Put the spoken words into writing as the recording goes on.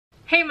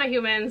Hey my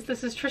humans,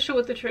 this is Tricia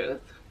with the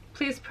Truth.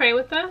 Please pray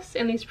with us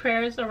in these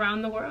prayers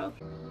around the world.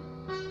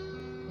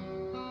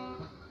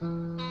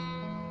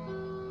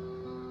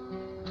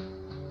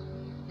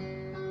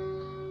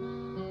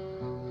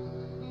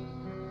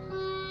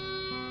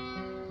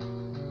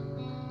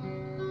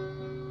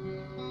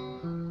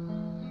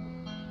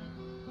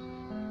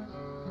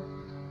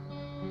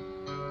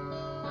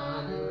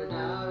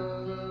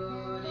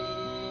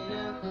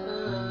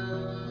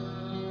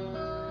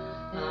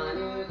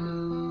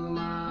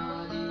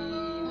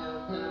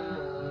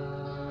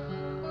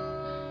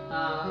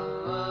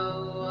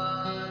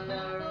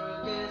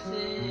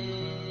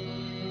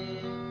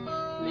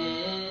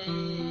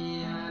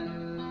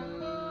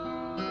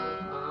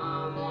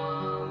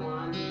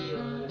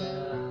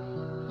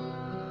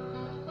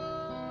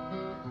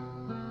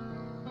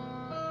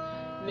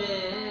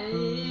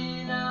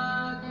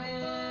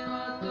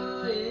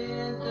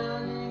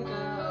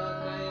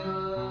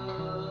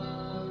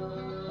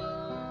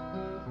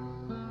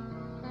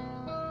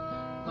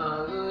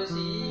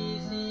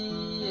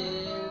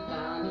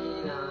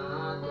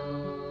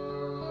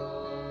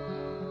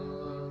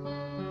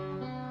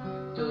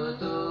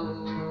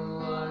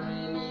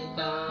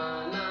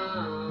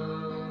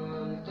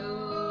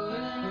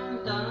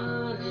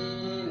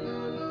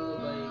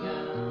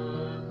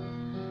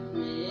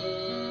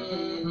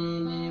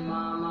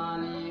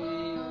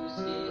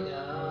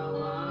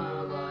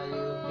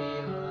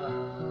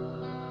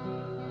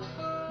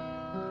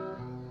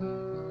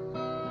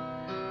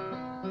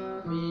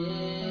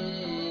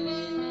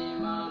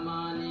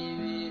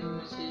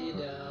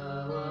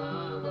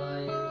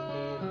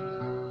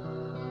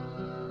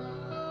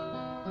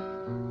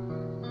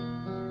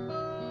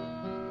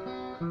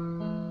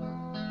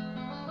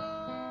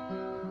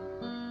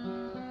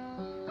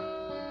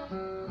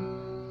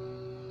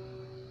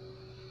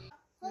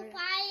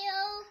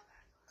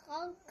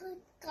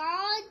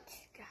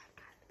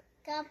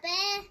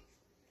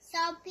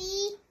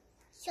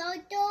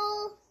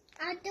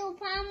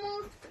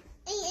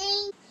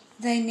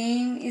 Thy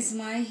name is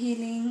my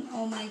healing,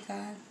 O my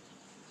God,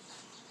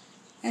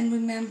 and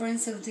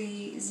remembrance of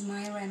Thee is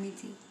my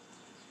remedy.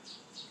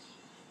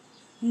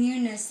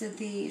 Nearness to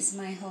Thee is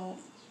my hope,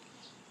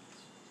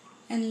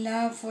 and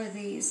love for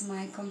Thee is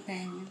my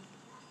companion.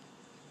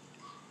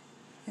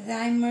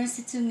 Thy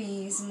mercy to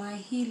me is my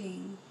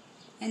healing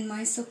and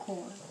my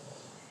succor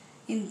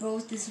in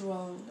both this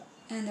world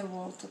and the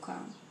world to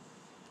come.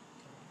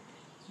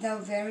 Thou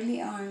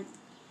verily art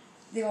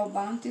the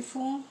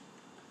all-bountiful,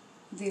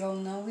 the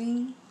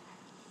all-knowing,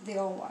 the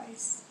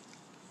all-wise.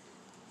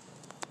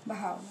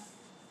 Baha'i.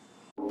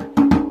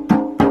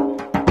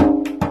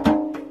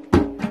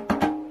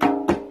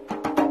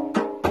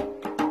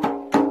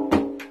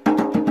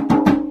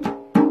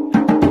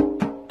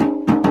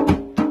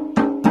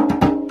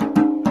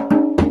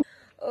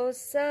 O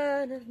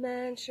Son of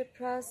Man, should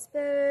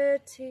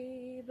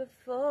prosperity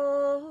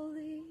befall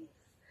thee,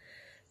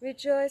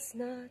 rejoice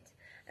not,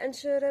 and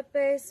should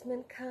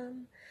abasement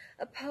come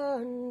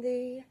upon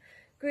thee,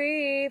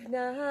 grieve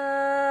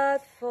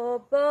not, for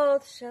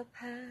both shall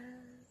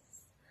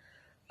pass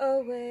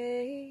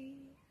away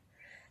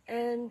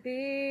and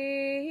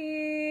be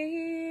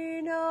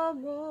no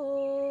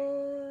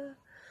more.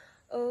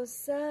 O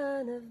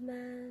Son of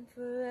Man,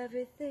 for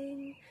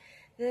everything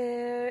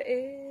there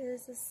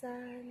is a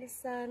sign. The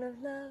sign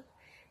of love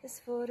is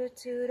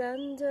fortitude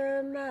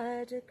under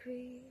my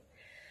decree,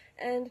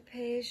 and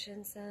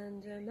patience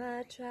under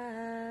my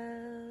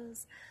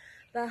trials.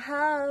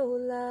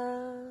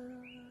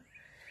 Baha'u'llah,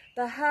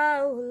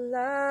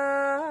 Baha'u'llah,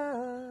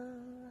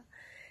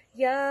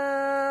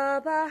 Ya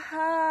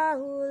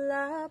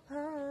Baha'u'llah.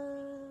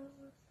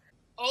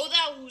 O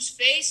thou whose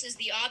face is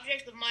the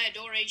object of my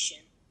adoration,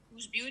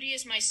 whose beauty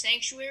is my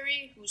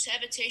sanctuary, whose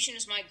habitation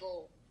is my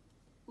goal,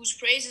 whose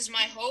praise is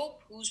my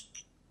hope, whose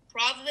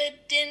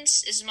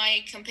providence is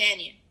my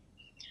companion,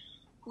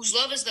 whose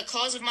love is the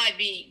cause of my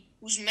being,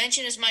 whose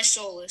mention is my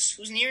solace,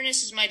 whose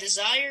nearness is my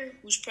desire,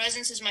 whose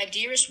presence is my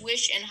dearest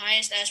wish and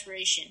highest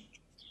aspiration.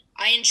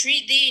 I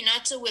entreat thee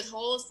not to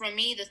withhold from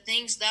me the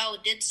things thou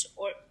didst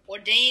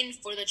ordain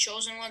for the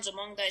chosen ones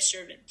among thy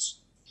servants.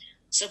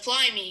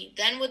 Supply me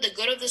then with the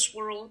good of this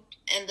world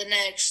and the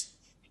next.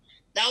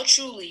 Thou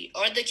truly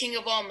art the King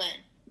of all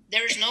men.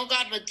 There is no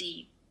God but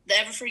thee, the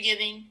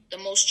ever-forgiving, the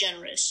most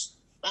generous.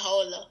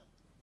 Baha'u'llah.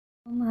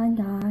 O my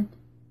God,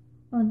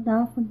 O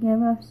thou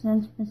forgiver of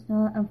sins,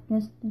 bestower of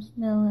gifts,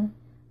 dispiller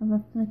of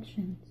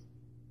afflictions,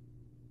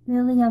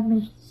 really I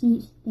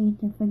beseech thee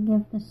to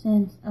forgive the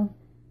sins of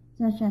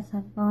such as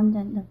have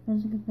bonded the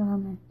physical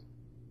garment,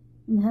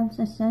 and have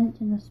ascent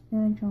to the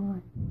spiritual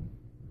one.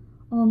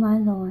 O my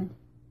Lord,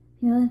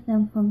 healeth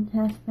them from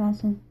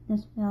trespasses,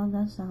 dispel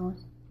their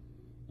sorrows,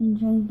 and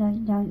bring their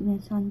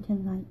darkness unto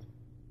light.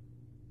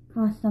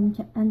 Cause them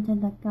to enter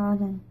the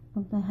garden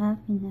of the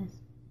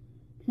happiness,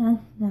 cleanse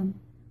them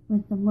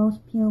with the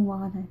most pure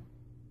water,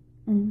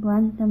 and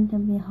grant them to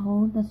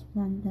behold the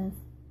splendors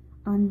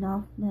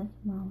unloved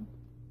mount.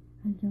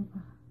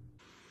 Aduba.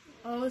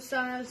 O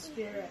Son of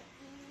Spirit,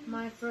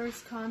 my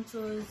first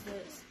counsel is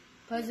this: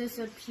 Possess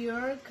a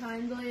pure,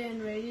 kindly,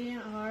 and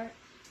radiant heart,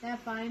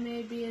 that thine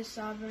may be a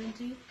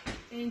sovereignty,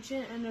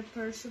 ancient and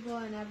approachable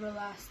and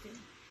everlasting.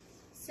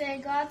 Say,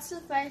 God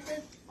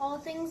sufficeth all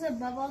things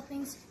above all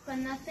things, but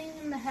nothing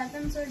in the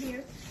heavens or the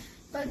earth.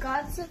 But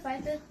God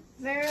sufficeth,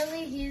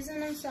 verily he is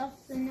in himself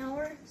the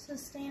knower,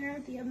 sustainer,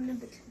 the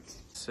omnipotent.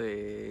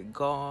 Say,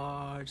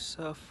 God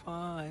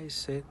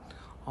sufficeth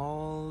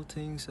all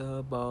things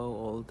above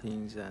all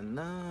things, and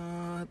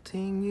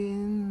nothing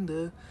in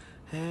the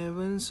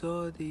heavens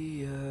or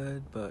the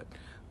earth, but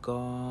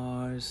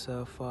God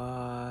sufficeth.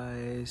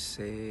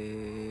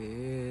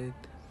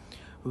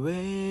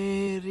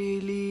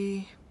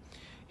 Verily,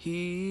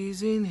 he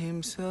is in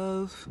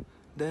himself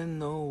the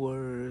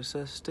knower,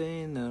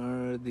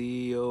 sustainer,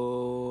 the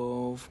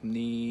omnipotent.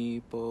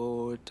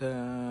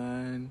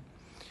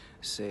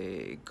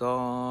 Say,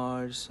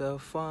 God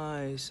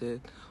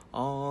sufficeth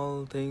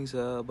all things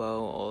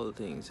above all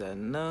things,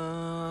 and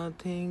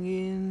nothing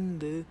in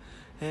the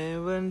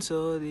heavens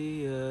or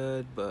the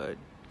earth, but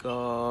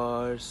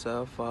God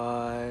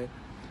sufficeth.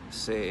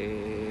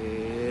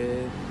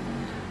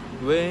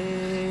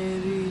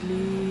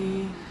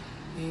 Verily,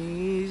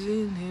 he is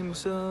in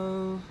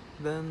himself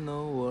the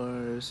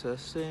knower,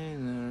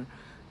 sustainer,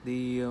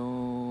 the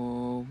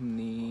omnipotent.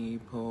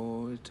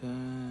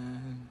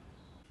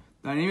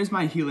 Thy name is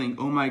my healing,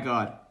 O my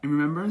God, and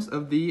remembrance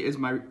of thee is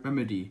my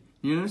remedy.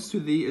 Nearness to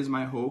thee is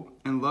my hope,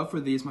 and love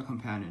for thee is my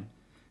companion.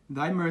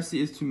 Thy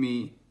mercy is to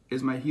me,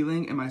 is my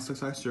healing and my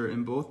successor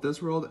in both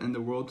this world and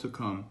the world to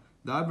come.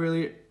 Thou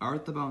verily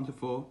art the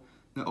bountiful,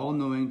 the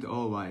all-knowing, the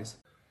all-wise.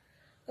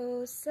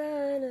 O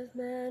Son of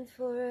Man,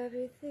 for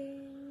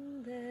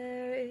everything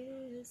there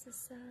is a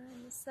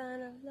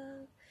sign of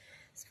love,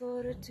 is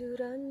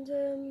fortitude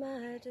under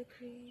my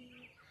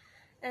decree,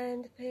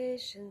 and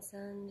patience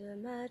under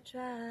my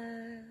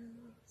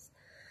trials.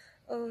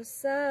 O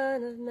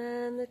Son of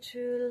Man, the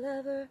true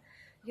lover,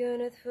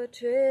 yearneth for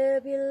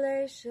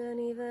tribulation,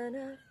 even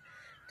as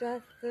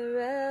doth the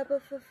rebel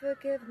for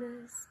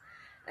forgiveness,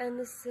 and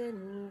the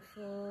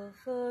sinful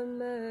for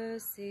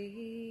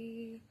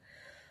mercy.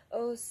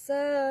 O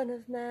Son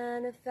of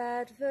Man, if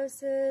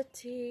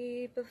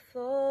adversity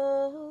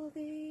befall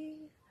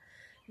thee,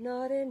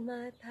 not in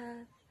my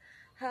path,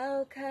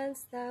 how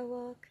canst thou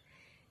walk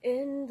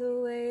in the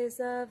ways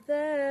of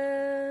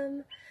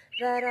them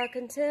that are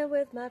content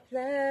with my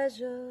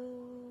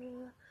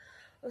pleasure?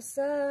 O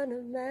Son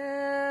of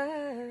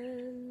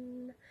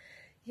Man,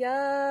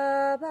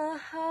 Ya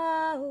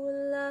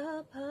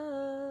Baha'u'llah,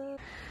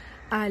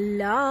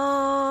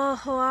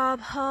 Allahu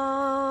Abha.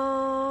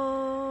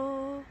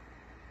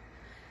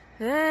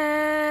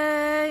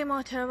 ای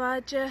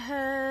متوجه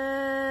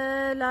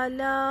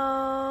لالا،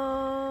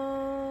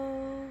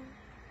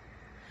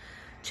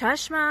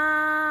 چشم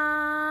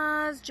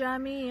از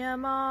جمیع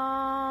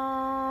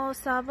ما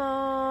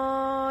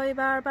سوای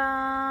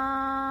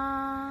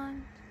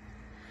بربند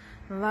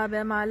و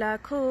به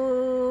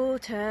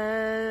ملکوت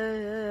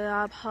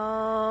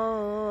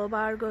ابها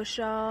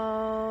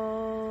برگشا.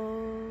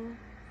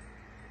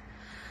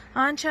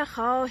 آنچه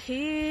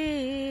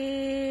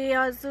خواهی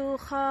از او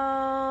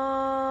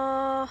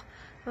خواه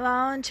و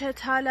آنچه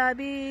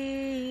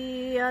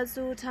طلبی از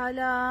او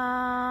طلب.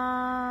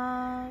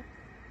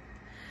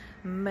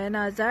 به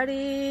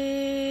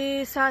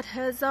نظری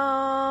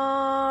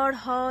 100,000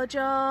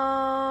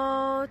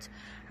 حاجات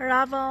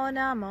روا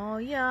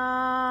نماید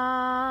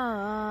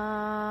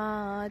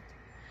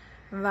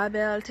و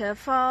به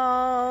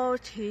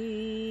التفاتی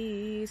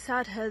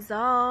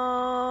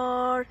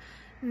 100,000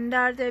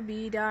 درد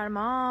بی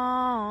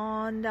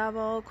درمان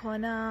دوا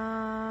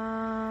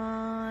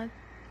کند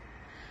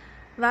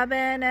و به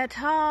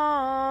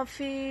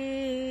انعطافی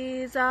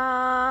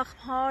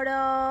زخم‌ها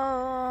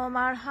را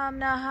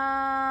مرهم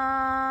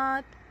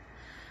نهد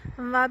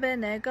و به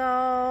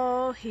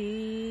نگاهی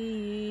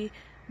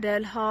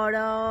دلها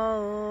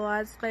را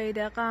از قید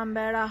غم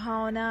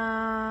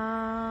برهاند.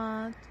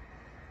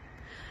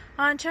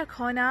 آنچه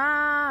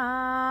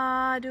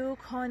کند او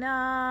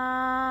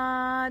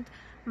کند،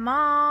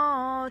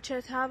 ما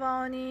چه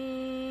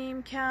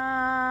توانیم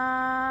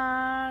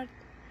کرد؟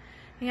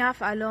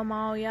 یفعل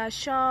ما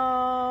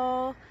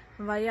یشاء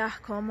و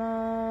یحکم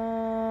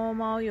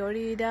ما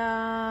یرید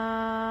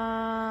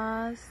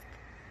است.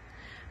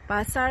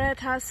 بسر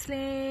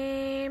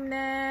تسلیم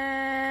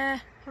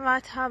نه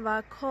و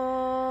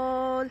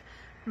توکل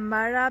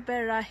بر رب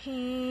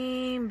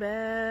رحیم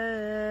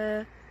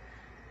به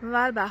و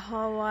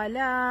البها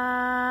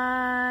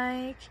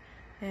علیک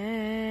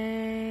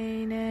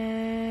عینین.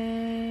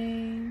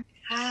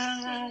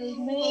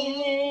 حلم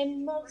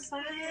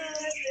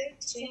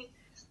مفرج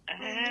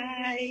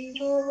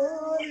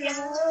غیرالله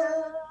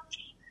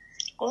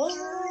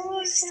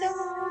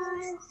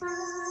قرصان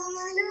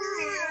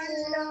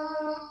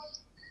الله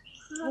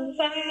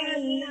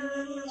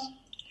والله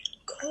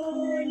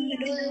كل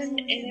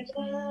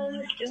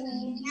عباد له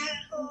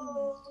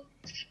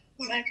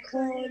و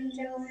كل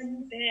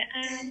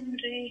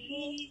بأمره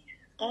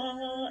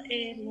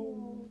قائم.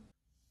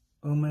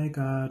 O my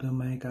God, O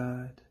my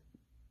God,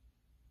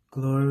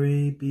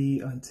 Glory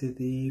be unto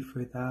thee,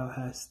 for thou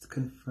hast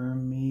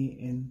confirmed me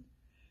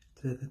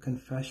into the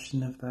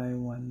confession of thy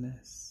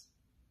oneness,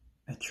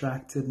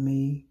 attracted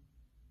me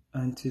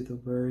unto the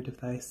word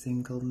of thy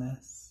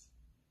singleness,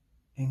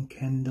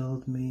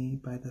 enkindled me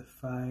by the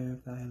fire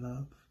of thy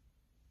love,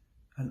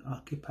 and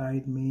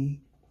occupied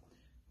me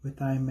with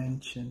thy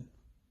mention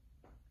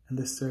and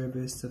the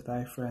service of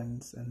thy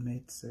friends and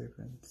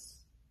maidservants.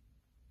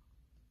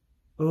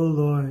 O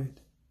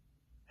Lord,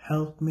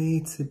 help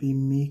me to be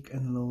meek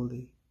and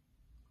lowly,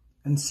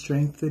 and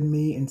strengthen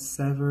me in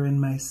severing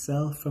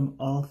myself from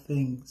all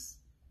things,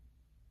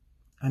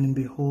 and in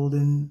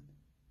beholding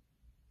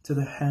to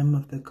the hem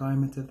of the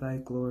garment of thy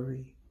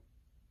glory,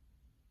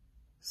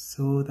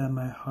 so that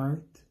my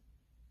heart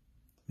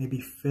may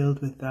be filled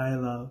with thy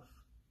love,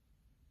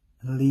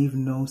 and leave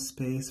no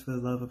space for the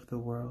love of the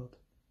world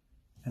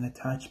and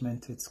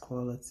attachment to its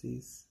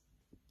qualities.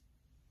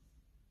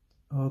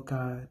 O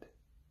God,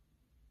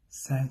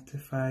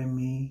 sanctify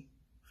me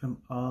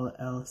from all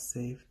else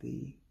save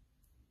thee.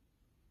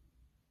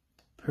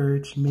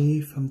 Purge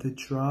me from the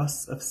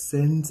dross of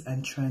sins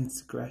and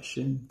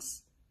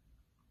transgressions,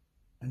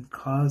 and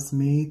cause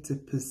me to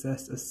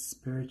possess a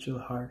spiritual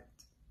heart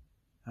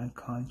and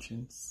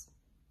conscience.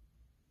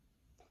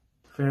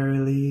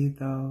 Verily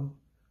thou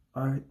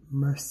art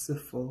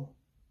merciful,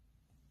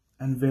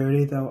 and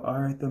verily thou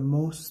art the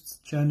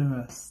most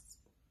generous,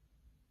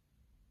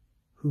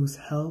 whose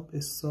help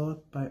is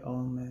sought by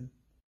all men.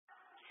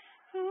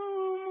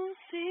 Mon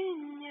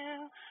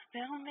Seigneur,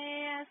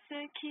 permets à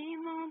ceux qui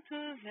montent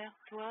vers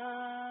toi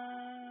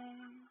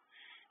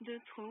de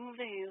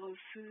trouver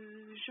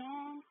refuge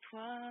en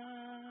toi,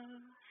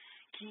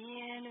 qui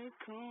est le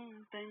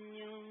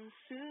compagnon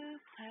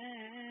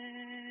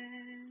suprême.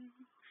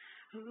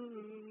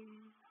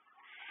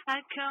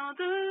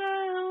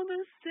 Accorde-leur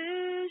de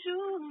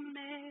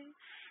séjourner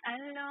à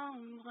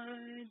l'ombre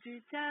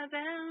du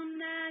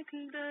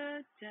tabernacle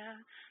de ta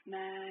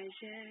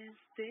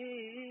majesté.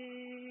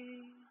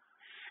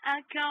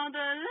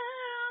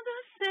 Accorde-leur de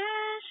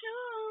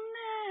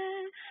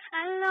séjourner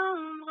à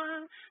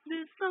l'ombre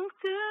du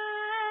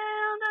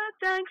sanctuaire de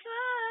ta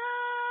gloire.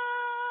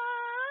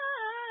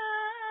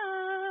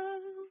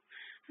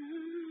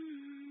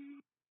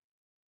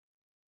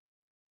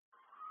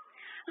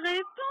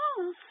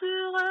 Réponds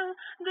sur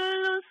de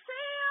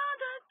l'océan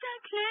de ta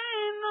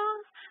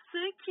clémence,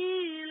 ce qui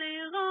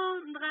les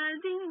rendra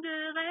dignes de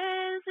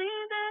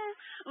résider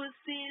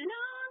aussi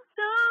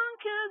longtemps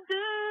que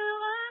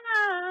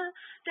durera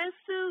ta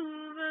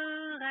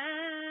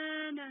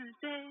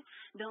souveraineté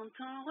dans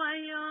ton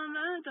royaume,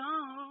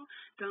 dans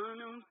ton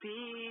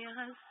empire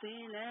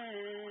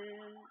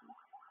céleste.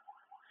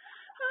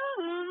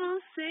 Oh mon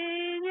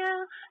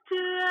Seigneur, tu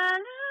as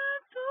le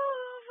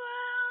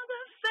pouvoir de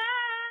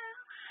faire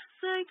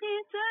ce qui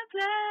te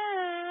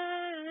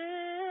plaît.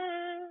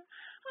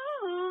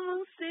 Oh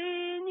mon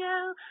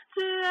Seigneur,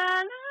 tu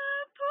as le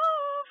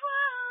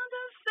pouvoir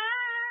de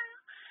faire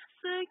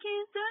ce qui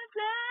te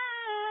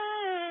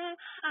plaît.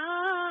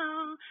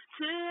 Oh,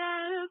 tu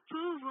as le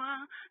pouvoir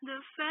de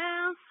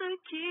faire ce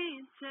qui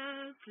te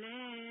plaît.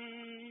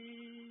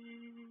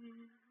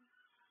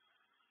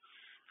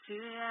 Tu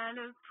as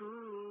le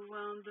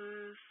pouvoir de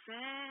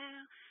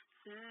faire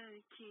ce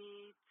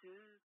qui te plaît.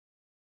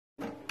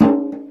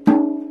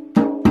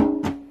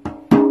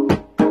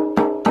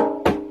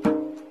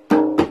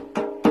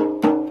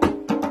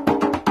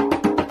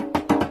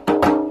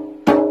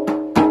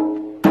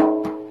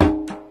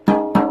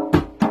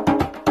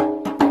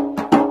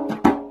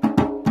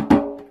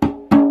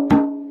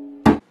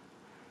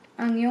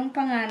 Ang iyong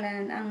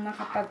pangalan ang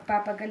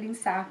makapagpapagaling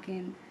sa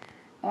akin,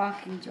 o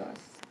aking Diyos.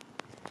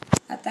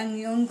 At ang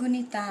iyong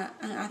gunita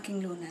ang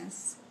aking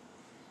lunas.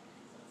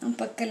 Ang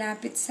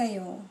pagkalapit sa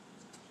iyo,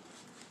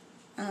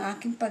 ang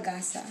aking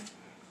pag-asa.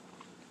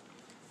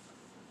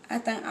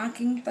 At ang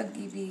aking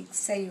pag-ibig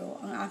sa iyo,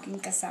 ang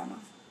aking kasama.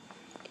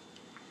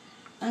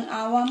 Ang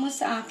awa mo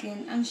sa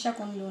akin ang siya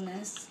kong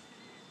lunas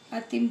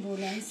at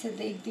timbulan sa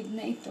daigdig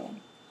na ito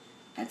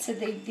at sa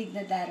daigdig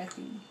na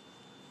darating.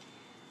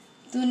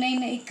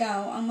 Tunay na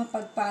ikaw ang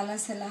mapagpala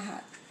sa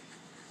lahat,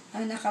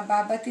 ang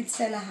nakababatid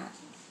sa lahat,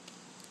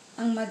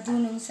 ang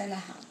madunong sa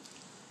lahat.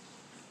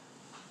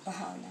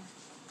 Baha'u'llah.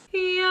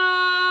 Ya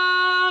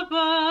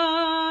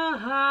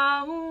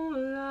Baha'u'llah,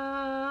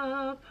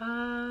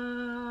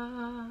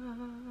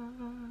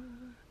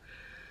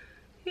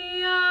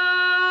 Ya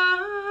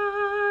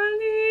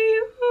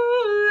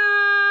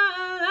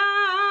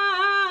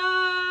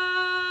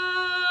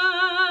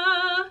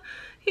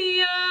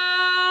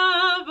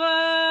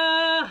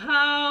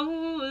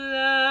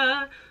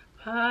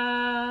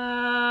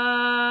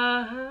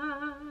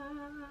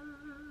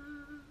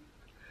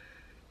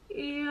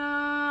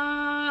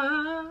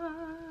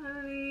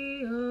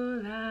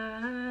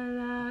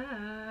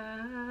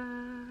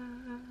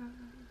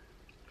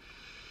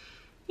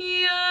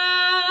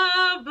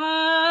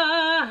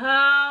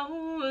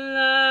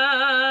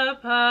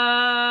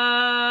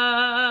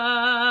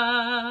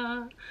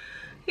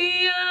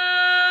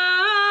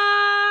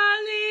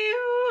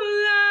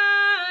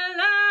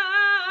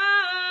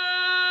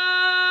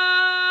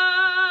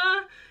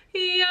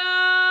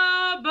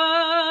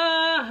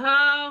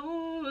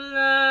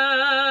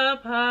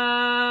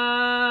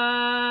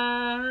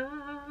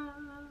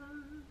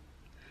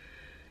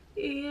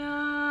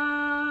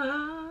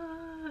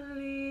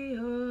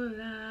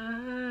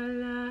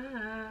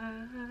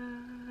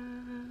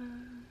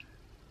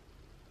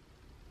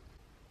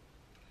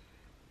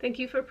Thank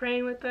you for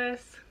praying with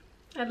us.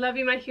 I love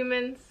you, my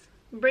humans.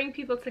 Bring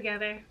people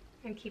together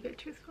and keep it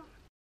truthful.